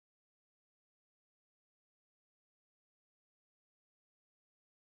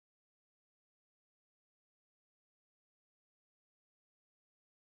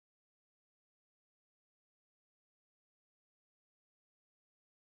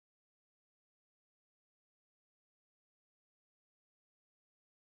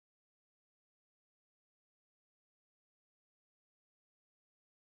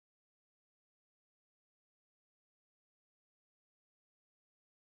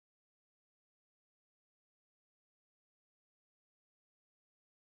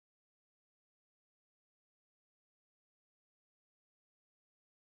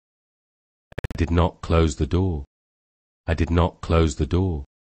did not close the door. I did not close the door.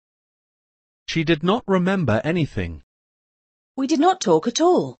 She did not remember anything. We did not talk at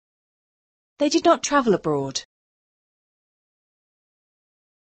all. They did not travel abroad.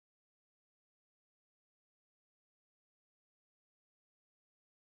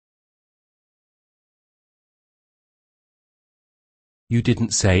 You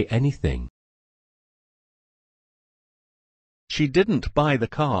didn't say anything. She didn't buy the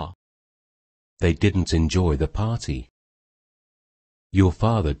car. They didn't enjoy the party. Your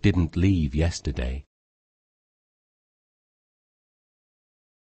father didn't leave yesterday.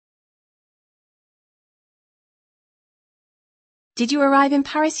 Did you arrive in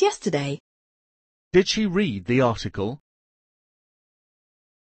Paris yesterday? Did she read the article?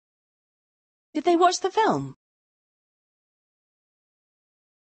 Did they watch the film?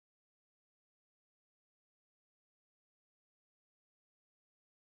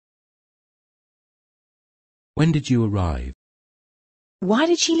 When did you arrive? Why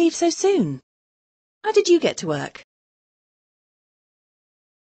did she leave so soon? How did you get to work?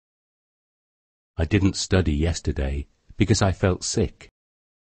 I didn't study yesterday because I felt sick.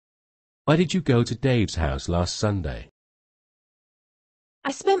 Why did you go to Dave's house last Sunday?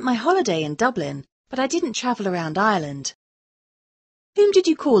 I spent my holiday in Dublin, but I didn't travel around Ireland. Whom did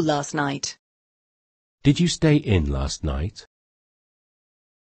you call last night? Did you stay in last night?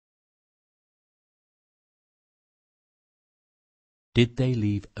 Did they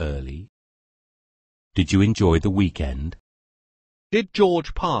leave early? Did you enjoy the weekend? Did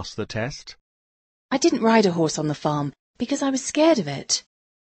George pass the test? I didn't ride a horse on the farm because I was scared of it.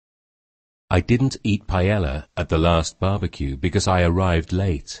 I didn't eat paella at the last barbecue because I arrived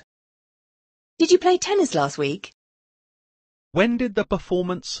late. Did you play tennis last week? When did the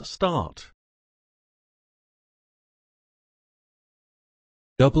performance start?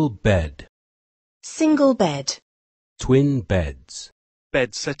 Double bed. Single bed. Twin beds.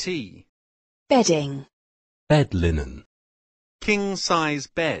 Bed settee. Bedding. Bed linen. King-size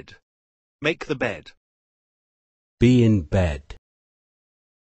bed. Make the bed. Be in bed.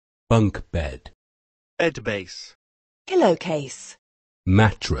 Bunk bed. Bed base. Pillowcase.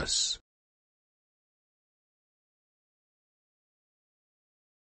 Mattress.